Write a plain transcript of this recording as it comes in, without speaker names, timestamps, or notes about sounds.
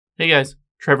Hey guys,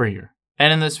 Trevor here.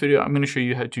 And in this video, I'm going to show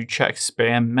you how to check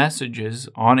spam messages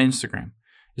on Instagram.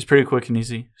 It's pretty quick and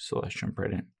easy, so let's jump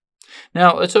right in.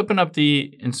 Now, let's open up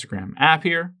the Instagram app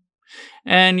here,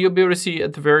 and you'll be able to see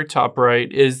at the very top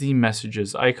right is the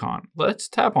messages icon. Let's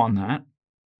tap on that.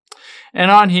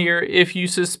 And on here, if you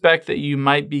suspect that you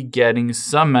might be getting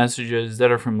some messages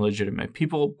that are from legitimate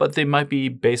people, but they might be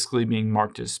basically being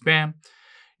marked as spam,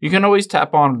 you can always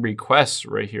tap on requests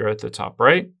right here at the top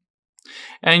right.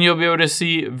 And you'll be able to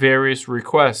see various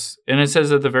requests. And it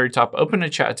says at the very top, open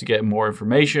a chat to get more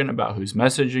information about who's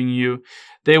messaging you.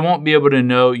 They won't be able to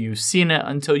know you've seen it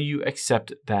until you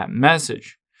accept that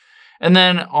message. And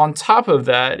then on top of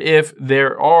that, if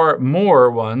there are more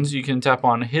ones, you can tap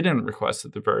on hidden requests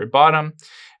at the very bottom.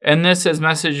 And this says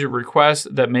message requests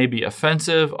that may be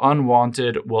offensive,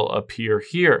 unwanted will appear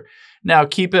here. Now,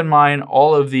 keep in mind,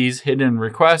 all of these hidden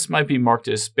requests might be marked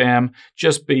as spam,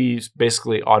 just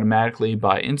basically automatically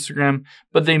by Instagram,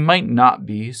 but they might not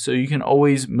be, so you can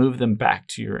always move them back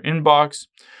to your inbox.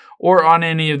 Or on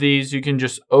any of these, you can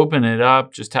just open it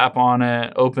up, just tap on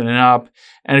it, open it up.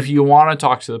 And if you want to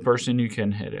talk to the person, you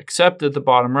can hit accept at the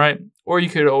bottom right, or you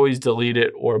could always delete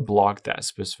it or block that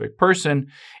specific person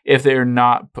if they're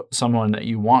not someone that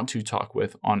you want to talk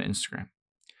with on Instagram.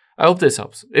 I hope this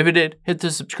helps. If it did, hit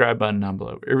the subscribe button down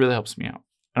below. It really helps me out.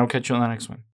 And I'll catch you on the next one.